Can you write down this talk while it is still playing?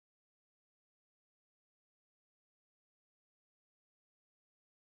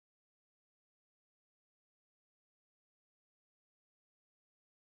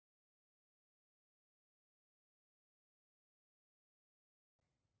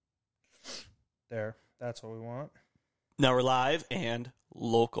There. That's what we want. Now we're live and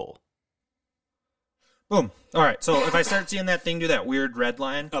local. Boom. All right. So if I start seeing that thing do that weird red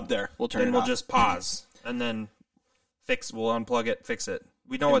line Up there. We'll turn then it we'll off. just pause and then we'll unplug it, fix it.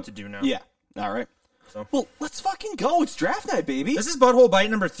 We know what to do now. Yeah. All right. So. Well, let's fucking go. It's draft night, baby. This is Butthole Bite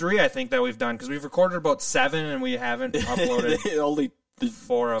number 3, I think, that we've done, because we've recorded about 7 and we haven't uploaded Only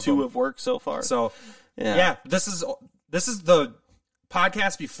 4 of 2 them. have worked so far. So, yeah, this is the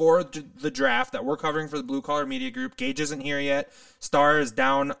podcast before the draft that we're covering for the Blue Collar Media Group. Gage isn't here yet. Star is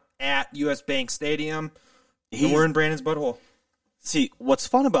down at U.S. Bank Stadium. And we're in Brandon's butthole. See, what's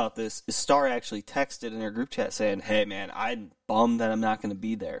fun about this is Star actually texted in our group chat saying, hey, man, I'm bummed that I'm not going to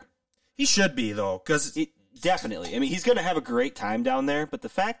be there. He should be, though, because... Definitely. I mean, he's going to have a great time down there, but the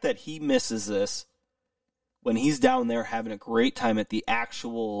fact that he misses this when he's down there having a great time at the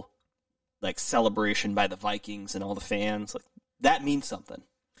actual celebration by the Vikings and all the fans, that means something.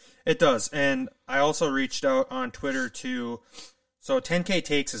 It does. And I also reached out on Twitter so 10K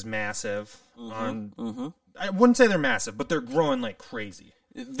Takes is massive. I wouldn't say they're massive, but they're growing like crazy.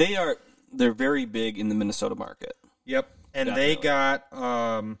 They're very big in the Minnesota market. Yep. And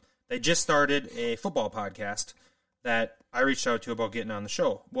Definitely. they just started a football podcast that I reached out to about getting on the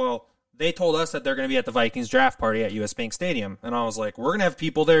show. Well, they told us that they're going to be at the Vikings draft party at U.S. Bank Stadium. And I was like, we're going to have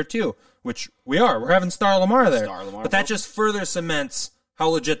people there too, which we are. We're having Star Lamar there. But that just further cements how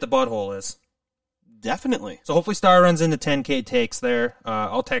legit the butthole is. Definitely. So hopefully Star runs into 10K Takes there.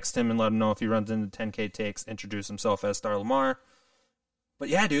 I'll text him and let him know if he runs into 10K Takes, introduce himself as Star Lamar. But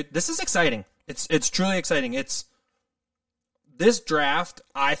yeah, dude, this is exciting. It's truly exciting. This draft,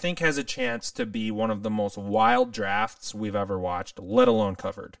 I think, has a chance to be one of the most wild drafts we've ever watched, let alone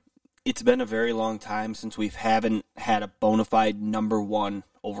covered. It's been a very long time since we haven't had a bona fide number 1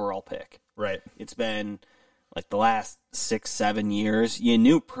 overall pick. Right. It's been the last 6-7 years. You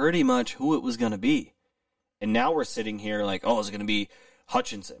knew pretty much who it was going to be. And now we're sitting here is it going to be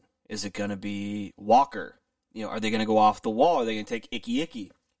Hutchinson? Is it going to be Walker? Are they going to go off the wall? Are they going to take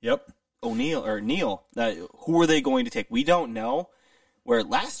Icky? Yep. O'Neal or Neal. Who are they going to take? We don't know. Where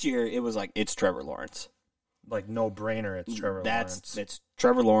last year it was it's Trevor Lawrence. No brainer, it's Trevor Lawrence. It's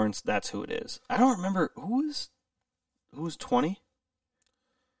Trevor Lawrence. That's who it is. I don't remember who was 20.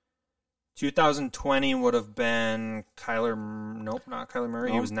 2020 would have been Kyler. Nope, not Kyler Murray.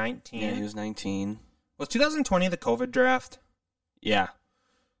 Nope. He was 19. Yeah, he was 19. Was 2020 the COVID draft? Yeah.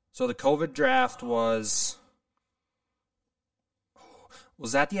 So the COVID draft was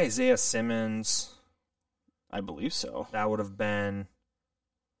that the Isaiah Simmons? I believe so. That would have been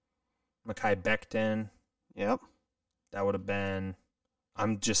Mekhi Becton. Yep. That would have been...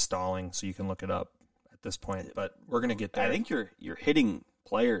 I'm just stalling so you can look it up at this point, but we're going to get there. I think you're hitting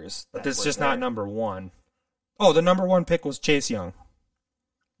players. But this is just not number 1. Oh, the number 1 pick was Chase Young.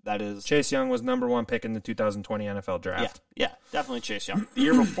 That is... Chase Young was number 1 pick in the 2020 NFL draft. Yeah, definitely Chase Young. The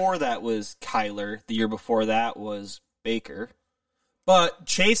year before that was Kyler. The year before that was Baker. But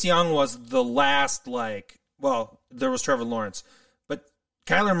Chase Young was the last, there was Trevor Lawrence. But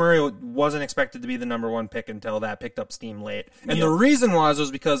Kyler Murray wasn't expected to be the number 1 pick until that picked up steam late. And the reason was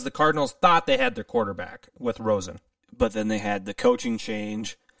because the Cardinals thought they had their quarterback with Rosen. But then they had the coaching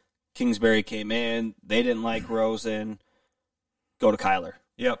change. Kingsbury came in. They didn't like Rosen. Go to Kyler.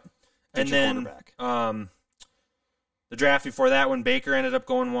 Yep. Get your quarterback. The draft before that, when Baker ended up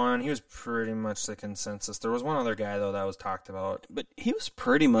going 1, he was pretty much the consensus. There was one other guy, though, that was talked about. But he was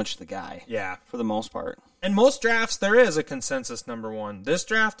pretty much the guy. Yeah. For the most part. In most drafts, there is a consensus number 1. This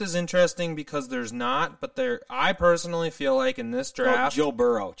draft is interesting because there's not, but I personally feel like in this draft... Joe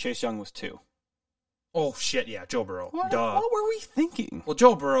Burrow. Chase Young was 2. Oh, shit, yeah, Joe Burrow. What were we thinking? Well,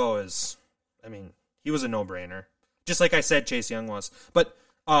 Joe Burrow is... he was a no-brainer. Just like I said Chase Young was. But,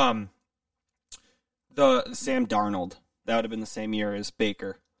 the Sam Darnold. That would have been the same year as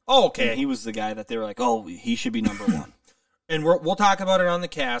Baker. Oh, okay. And he was the guy that they were like, he should be number 1. And we'll talk about it on the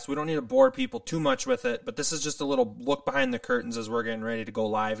cast. We don't need to bore people too much with it, but this is just a little look behind the curtains as we're getting ready to go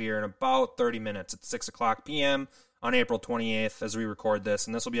live here in about 30 minutes. It's 6 o'clock p.m. on April 28th as we record this,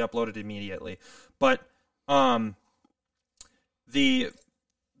 and this will be uploaded immediately. But the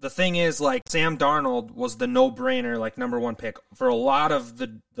thing is, Sam Darnold was the no-brainer, number 1 pick for a lot of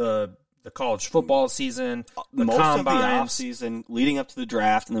the college football season, the most combines. of the offseason leading up to the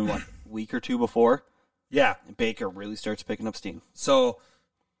draft, and then week or two before? Yeah. Baker really starts picking up steam. So,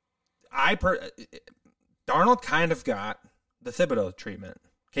 Darnold kind of got the Thibodeau treatment.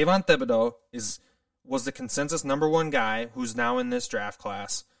 Kayvon Thibodeau was the consensus number 1 guy who's now in this draft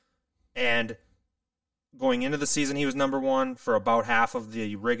class, and going into the season, he was number 1 for about half of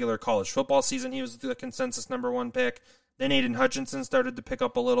the regular college football season. He was the consensus number 1 pick. Then Aiden Hutchinson started to pick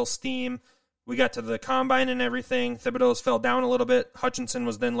up a little steam. we got to the combine and everything. Thibodeau's fell down a little bit. Hutchinson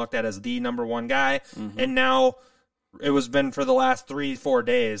was then looked at as the number one guy. And now it was been for the last 3-4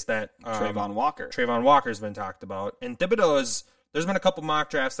 days that Trayvon Walker's been talked about. And Thibodeau there's been a couple mock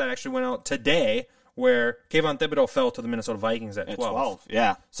drafts that actually went out today where Kayvon Thibodeau fell to the Minnesota Vikings at 12.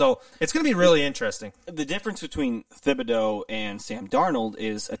 Yeah. So it's going to be really interesting. The difference between Thibodeau and Sam Darnold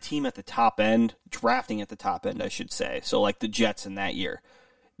is a team at the top end, drafting at the top end, I should say. So like the Jets in that year.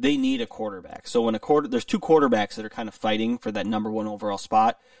 They need a quarterback. So when there's two quarterbacks that are kind of fighting for that number one overall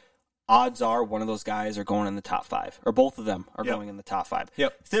spot, odds are one of those guys are going in the top 5, or both of them are going in the top 5.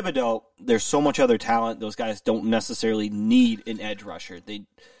 Yep. Thibodeau, there's so much other talent. Those guys don't necessarily need an edge rusher. It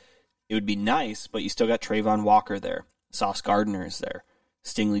would be nice, but you still got Trayvon Walker there. Sauce Gardner is there.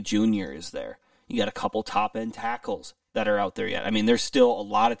 Stingley Jr. is there. You got a couple top-end tackles that are out there yet. I mean, there's still a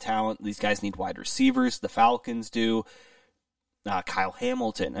lot of talent. These guys need wide receivers. The Falcons do. Kyle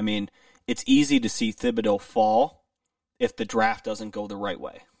Hamilton. I mean, it's easy to see Thibodeau fall if the draft doesn't go the right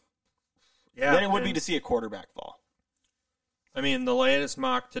way. Yeah, then it would be to see a quarterback fall. I mean, the latest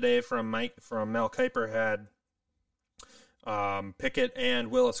mock today from Mel Kiper had Pickett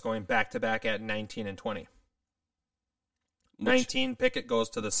and Willis going back-to-back at 19 and 20. 19, Pickett goes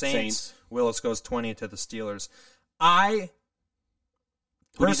to the Saints. Willis goes 20 to the Steelers. I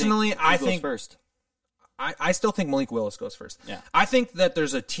think first. I still think Malik Willis goes first. Yeah. I think that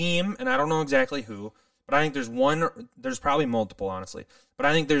there's a team, and I don't know exactly who, but I think there's probably multiple, honestly. But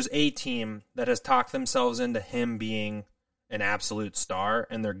I think there's a team that has talked themselves into him being an absolute star,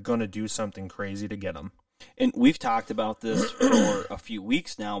 and they're going to do something crazy to get him. And we've talked about this for a few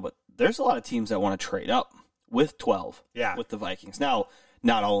weeks now, but there's a lot of teams that want to trade up with 12 with the Vikings. Now,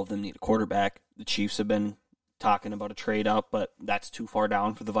 not all of them need a quarterback. The Chiefs have been talking about a trade up, but that's too far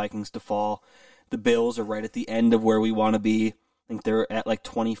down for the Vikings to fall. The Bills are right at the end of where we want to be. I think they're at like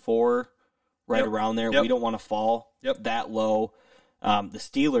 24, right around there. We don't want to fall that low. The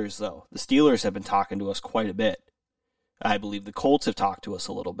Steelers, though. The Steelers have been talking to us quite a bit. I believe the Colts have talked to us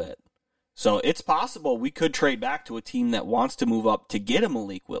a little bit. So it's possible we could trade back to a team that wants to move up to get a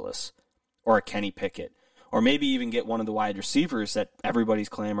Malik Willis or a Kenny Pickett, or maybe even get one of the wide receivers that everybody's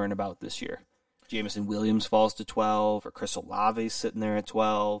clamoring about this year. Jameson Williams falls to 12, or Chris Olave's sitting there at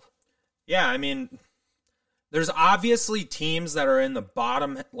 12. Yeah, I mean, there's obviously teams that are in the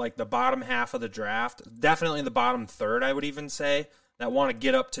bottom half of the draft, definitely the bottom third, I would even say, that want to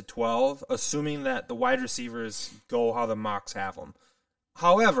get up to 12, assuming that the wide receivers go how the mocks have them.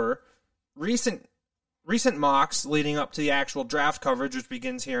 However, recent mocks leading up to the actual draft coverage, which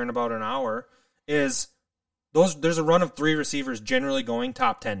begins here in about an hour, is there's a run of 3 receivers generally going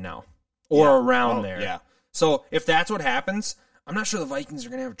top 10 now, or around there. Yeah. So if that's what happens, I'm not sure the Vikings are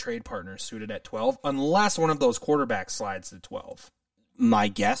going to have trade partners suited at 12, unless one of those quarterbacks slides to 12. My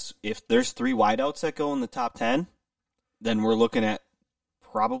guess, if there's 3 wideouts that go in the top 10, then we're looking at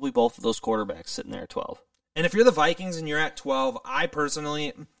probably both of those quarterbacks sitting there at 12. And if you're the Vikings and you're at 12, I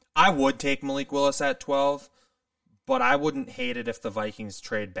would take Malik Willis at 12, but I wouldn't hate it if the Vikings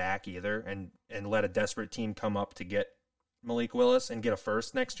trade back either and let a desperate team come up to get Malik Willis and get a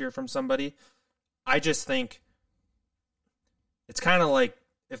first next year from somebody. I just think it's kind of like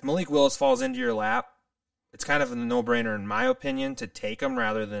if Malik Willis falls into your lap, it's kind of a no-brainer in my opinion to take him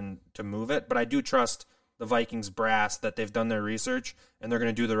rather than to move it. But I do trust the Vikings brass that they've done their research and they're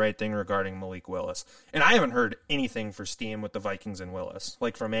going to do the right thing regarding Malik Willis. And I haven't heard anything for steam with the Vikings and Willis,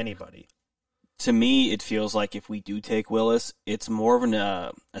 like from anybody. To me, it feels like if we do take Willis, it's more of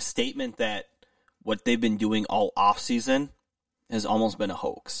a statement that what they've been doing all offseason has almost been a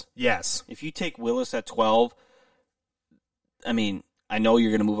hoax. Yes. If you take Willis at 12, I mean, I know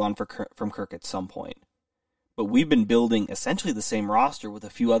you're going to move on from Kirk at some point, but we've been building essentially the same roster with a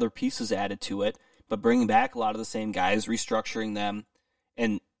few other pieces added to it, but bringing back a lot of the same guys, restructuring them.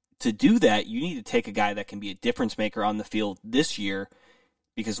 And to do that, you need to take a guy that can be a difference maker on the field this year,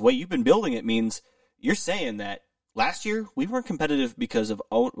 because the way you've been building it means you're saying that last year we weren't competitive because of,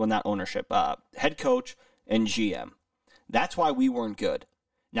 not ownership, head coach and GM. That's why we weren't good.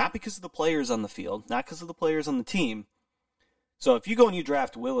 Not because of the players on the field, not because of the players on the team. So if you go and you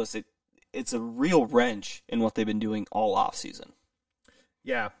draft Willis, it's a real wrench in what they've been doing all offseason.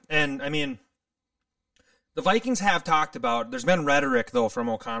 Yeah, and I mean, the Vikings have talked about, there's been rhetoric, though, from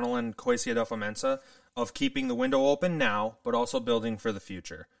O'Connell and Kwesi Adolfo-Mensah of keeping the window open now, but also building for the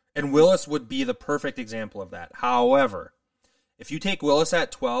future. And Willis would be the perfect example of that. However, if you take Willis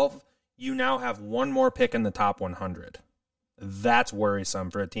at 12, you now have one more pick in the top 100. That's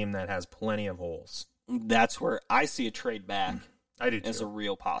worrisome for a team that has plenty of holes. That's where I see a trade back I do too. as a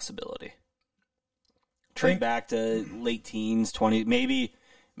real possibility. Trade back to late teens, 20, maybe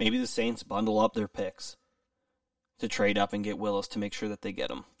Maybe the Saints bundle up their picks to trade up and get Willis to make sure that they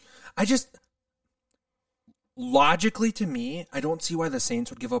get him. Logically to me, I don't see why the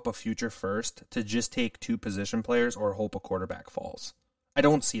Saints would give up a future first to just take 2 position players or hope a quarterback falls. I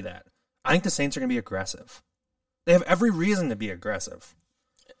don't see that. I think the Saints are going to be aggressive. They have every reason to be aggressive.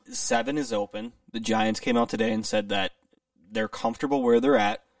 7 is open. The Giants came out today and said that they're comfortable where they're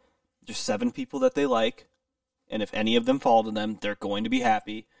at. There's 7 people that they like, and if any of them fall to them, they're going to be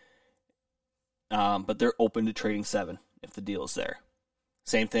happy. But they're open to trading 7 if the deal is there.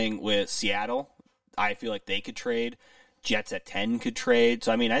 Same thing with Seattle. I feel like they could trade. Jets at 10 could trade.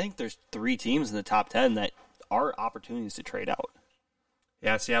 So, I mean, I think there's 3 teams in the top 10 that are opportunities to trade out.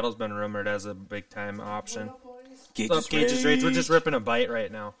 Yeah, Seattle's been rumored as a big-time option. Gage's Rates? We're just ripping a bite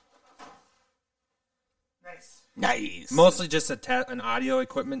right now. Nice. Mostly just an audio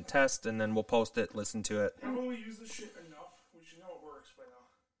equipment test, and then we'll post it, listen to it. Haven't we used this shit enough? We should know it works by now.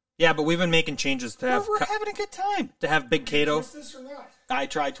 Yeah, but we've been making changes to have We're having a good time. to have Big Cato. Is this or not? I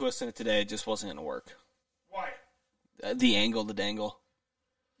tried twisting it today. It just wasn't going to work. Why? The angle, the dangle.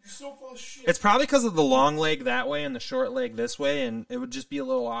 You're so full of shit. It's probably because of the long leg that way and the short leg this way, and it would just be a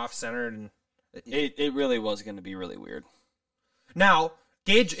little off-centered. And It really was going to be really weird. now,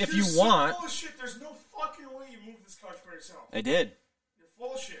 Gage, if you You're want, so full of shit. There's no fucking way you move this couch by yourself. I did. You're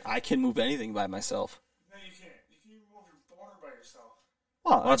full of shit. I can move anything by myself. No, you can't. You can't even move your boner by yourself.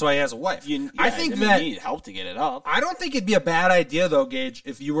 Well, that's why he has a wife. I think you that need help to get it up. I don't think it'd be a bad idea though, Gage,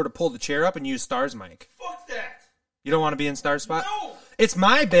 if you were to pull the chair up and use Star's mic. Fuck that. You don't want to be in Star's spot? No. It's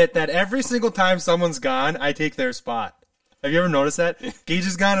my bit that every single time someone's gone, I take their spot. Have you ever noticed that? Gage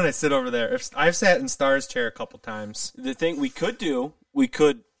is gone and I sit over there. I've sat in Star's chair a couple times. The thing we could do, we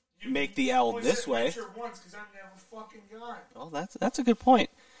could make the L only this said way. picture once because I'm never fucking gone. Well, that's a good point.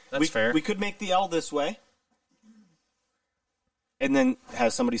 That's fair. We could make the L this way, and then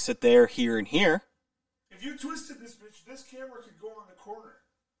have somebody sit there, here, and here. If you twisted this bitch, this camera could go on the corner.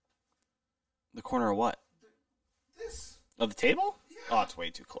 The corner of what? This. Of the table? Yeah. Oh, it's way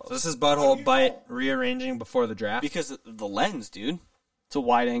too close. So this is butthole bite rearranging before the draft. Because of the lens, dude. It's a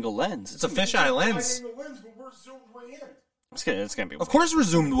wide angle lens. It's a fisheye lens. Wide angle lens, but we're zoomed way in. It's gonna be. Of course we're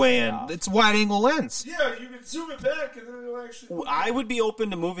zoomed way in. It's a wide angle lens. Yeah, you can zoom it back and then it'll actually. I would be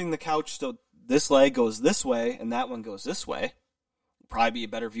open to moving the couch so this leg goes this way and that one goes this way. Probably be a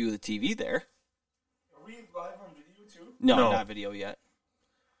better view of the TV there. Are we live on video too? No, No. not video yet.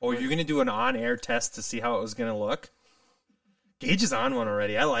 Oh, you're going to do an on-air test to see how it was going to look? Gage is on one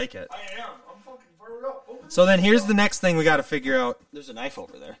already. I like it. I am. I'm fucking fired up. So then here's the next thing we got to figure out. There's a knife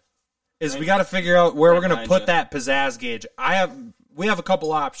over there. Is we got to figure out where we're going to Behind put you. that pizzazz Gage. We have a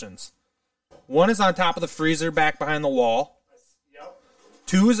couple options. One is on top of the freezer back behind the wall. Yep.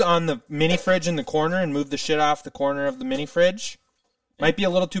 2 is on the mini fridge in the corner and move the shit off the corner of the mini fridge. Might be a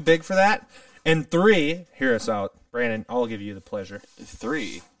little too big for that. And 3, hear us out. Brandon, I'll give you the pleasure.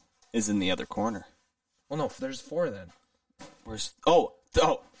 3 is in the other corner. Well, no, there's 4 then. Where's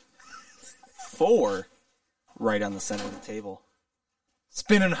 4 right on the center of the table.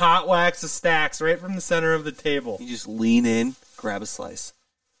 Spinning hot wax of stacks right from the center of the table. You just lean in, grab a slice.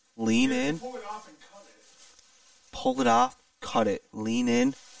 Lean in, Pull it off and cut it. pull it off, cut it. Lean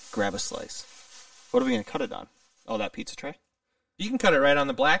in, grab a slice. What are we going to cut it on? Oh, that pizza tray? You can cut it right on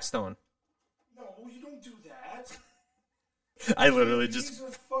the Blackstone. No, you don't do that. I literally just... These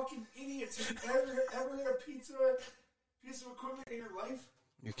are fucking idiots. Have you ever had a piece of equipment in your life?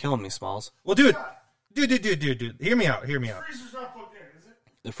 You're killing me, Smalls. Well, dude. Dude. Hear me out. Freezer's not plugged in, is it?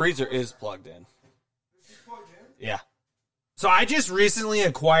 The freezer is plugged in. This is plugged in? Yeah. So I just recently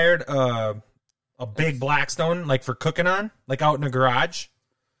acquired a big Blackstone, like for cooking on, like out in a garage.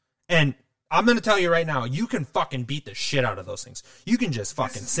 And I'm going to tell you right now, you can fucking beat the shit out of those things. You can just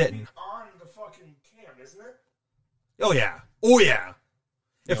fucking sit and... On the fucking cam, isn't it? Oh, yeah.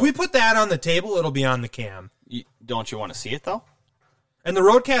 If we put that on the table, it'll be on the cam. Don't you want to see it, though? And the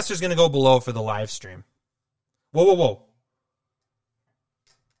Roadcaster's going to go below for the live stream. Whoa.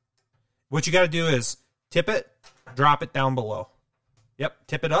 What you got to do is tip it, drop it down below. Yep,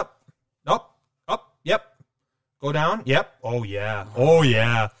 tip it up. Up, yep. Go down, yep. Oh,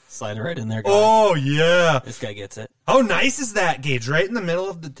 yeah. Slide it right in there, guys. Oh, yeah. This guy gets it. How nice is that, Gage? Right in the middle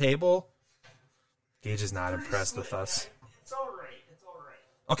of the table? Gage is not impressed with us. It's all right.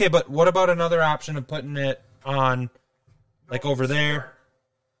 Okay, but what about another option of putting it on, like over there?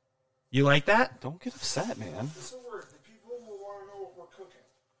 You like that? Don't get upset, man. This will work. The people will want to know what we're cooking.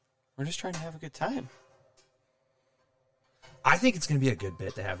 We're just trying to have a good time. I think it's going to be a good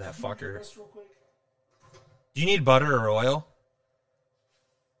bit to have that fucker. Just real quick. Do you need butter or oil?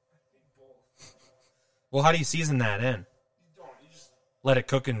 Both. Well, how do you season that in? You don't. You just let it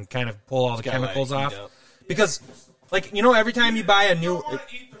cook and kind of pull all the Gotta let it chemicals heat off. up. Because, like, you know, every time you buy a You new, don't want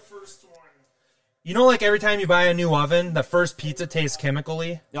to eat the first one. you know, like every time you buy a new oven, the first pizza tastes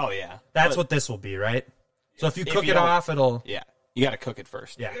chemically. Oh yeah, That's But- what this will be, right? So if you If cook you it don't- off, it'll. Yeah, you got to cook it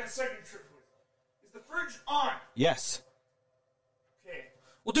first. Yeah. I got a second trick with it. Is the fridge on? Yes, Okay.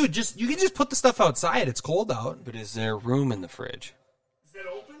 Well, dude, you can just put the stuff outside. It's cold out. but is there room in the fridge? Is that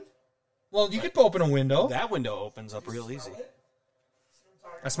open? Well, you could open a window. That window opens up real easy.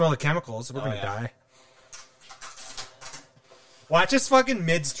 I smell the chemicals. We're gonna yeah. die. Watch us fucking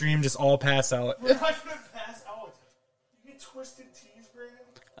midstream just all pass out. We're not going to pass out. You get twisted teas, Brandon?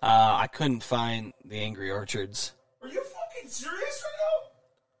 I couldn't find the Angry Orchards. Are you fucking serious right now?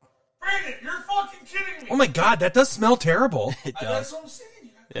 Brandon, you're fucking kidding me. Oh my god, that does smell terrible. It That's does. what I'm saying. You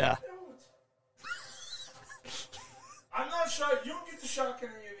gotta Yeah. cut it out. I'm not shot. You don't get the shotgun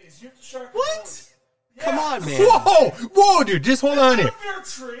any of these. You have to shotgun What? those. Yeah. Come on, man. Whoa, dude, just hold on It's here. not a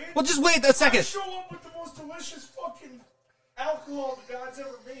fair trade. Well, just wait a I second. show up with the most delicious fucking alcohol the God's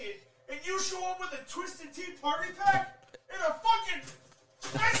ever made, and you show up with a Twisted Tea party pack and a fucking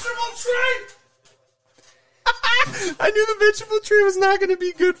vegetable tray. I knew the vegetable tree was not going to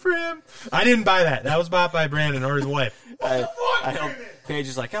be good for him. I didn't buy that. That was bought by Brandon or his wife. I Fuck, know Brandon. Paige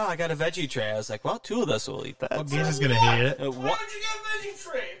is like, oh, I got a veggie tray. I was like, well, two of us will eat that. Gage is going to hate it. Why What? would you get a veggie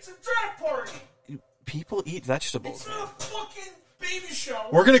tray? It's a draft party. People eat vegetables. It's not a fucking baby shower.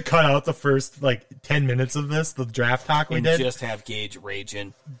 We're going to cut out the first, 10 minutes of this, the draft talk we And did. just have Gage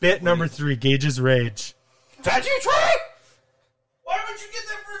raging. Bit number 3, Gage's Rage. Veggie tray? Why would you get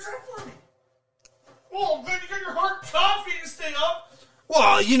that for a draft party? Well, then you got your hard coffee to stay up.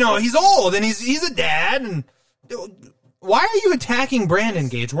 Well, you know, he's old and he's a dad. And why are you attacking Brandon,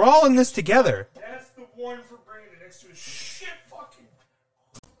 Gage? We're all in this together. That's the one for Brandon next to his shit fucking.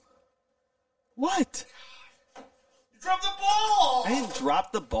 What? You dropped the ball. I didn't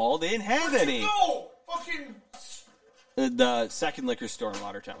drop the ball. They didn't have Where'd any. you go? Fucking. The second liquor store in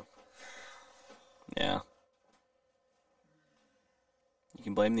Watertown. Yeah. You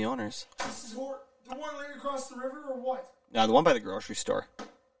can blame the owners. This is the one right across the river or what? No, the one by the grocery store.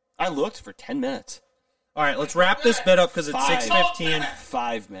 I looked for 10 minutes. All right, let's wrap this bit up because it's 6:15.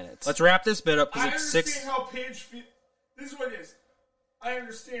 5 minutes. Let's wrap this bit up I because it's understand 6. how Paige feels. This is what it is. I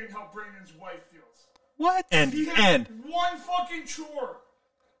understand how Brandon's wife feels. What? And He had one fucking chore.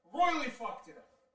 Royally fucked it up.